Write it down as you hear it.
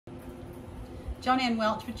Johnny and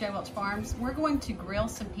Welch with J. Welch Farms. We're going to grill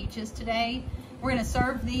some peaches today. We're going to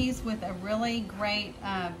serve these with a really great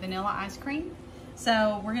vanilla ice cream.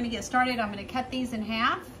 So we're going to get started. I'm going to cut these in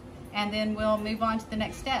half and then we'll move on to the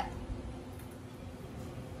next step.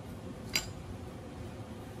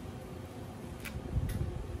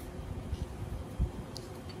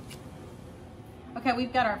 Okay,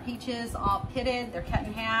 we've got our peaches all pitted. They're cut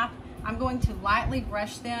in half. I'm going to lightly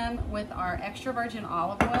brush them with our extra virgin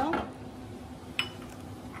olive oil.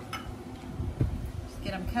 Just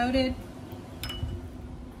get them coated.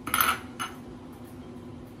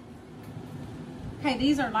 Okay,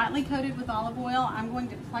 these are lightly coated with olive oil. I'm going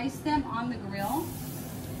to place them on the grill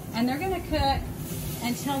and they're going to cook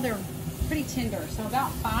until they're pretty tender, so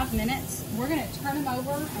about 5 minutes. We're going to turn them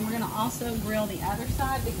over and we're going to also grill the other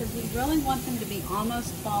side because we really want them to be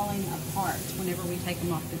almost falling apart whenever we take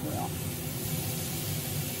them off the grill.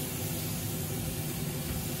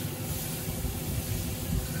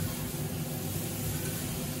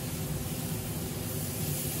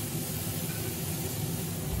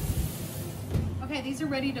 Okay, these are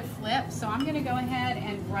ready to flip, so I'm going to go ahead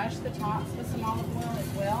and brush the tops with some olive oil as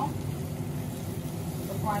well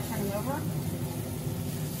before I turn them over.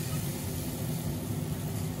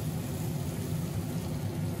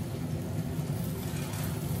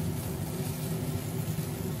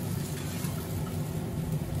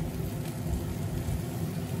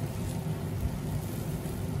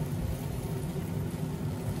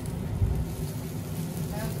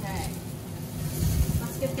 Okay,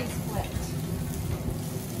 let's get these flipped.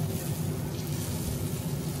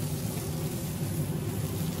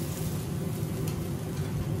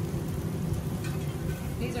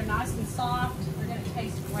 These are nice and soft. They're going to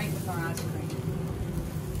taste great with our ice cream.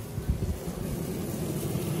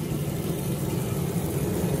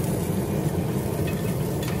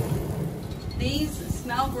 These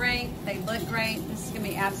smell great. They look great. This is going to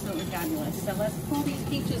be absolutely fabulous. So let's pull these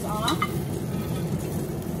peaches off.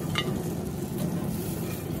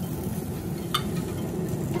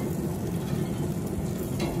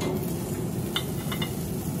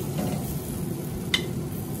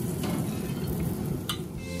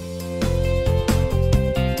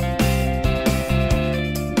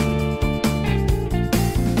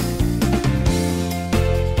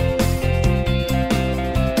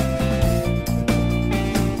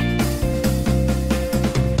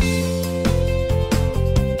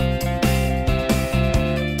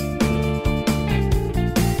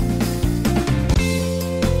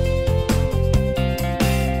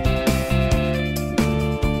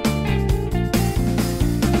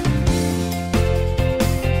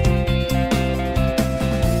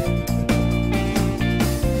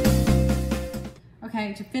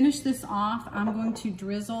 Okay, to finish this off, I'm going to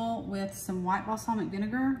drizzle with some white balsamic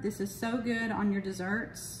vinegar. This is so good on your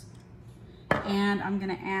desserts. And I'm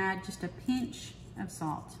gonna add just a pinch of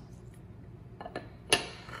salt.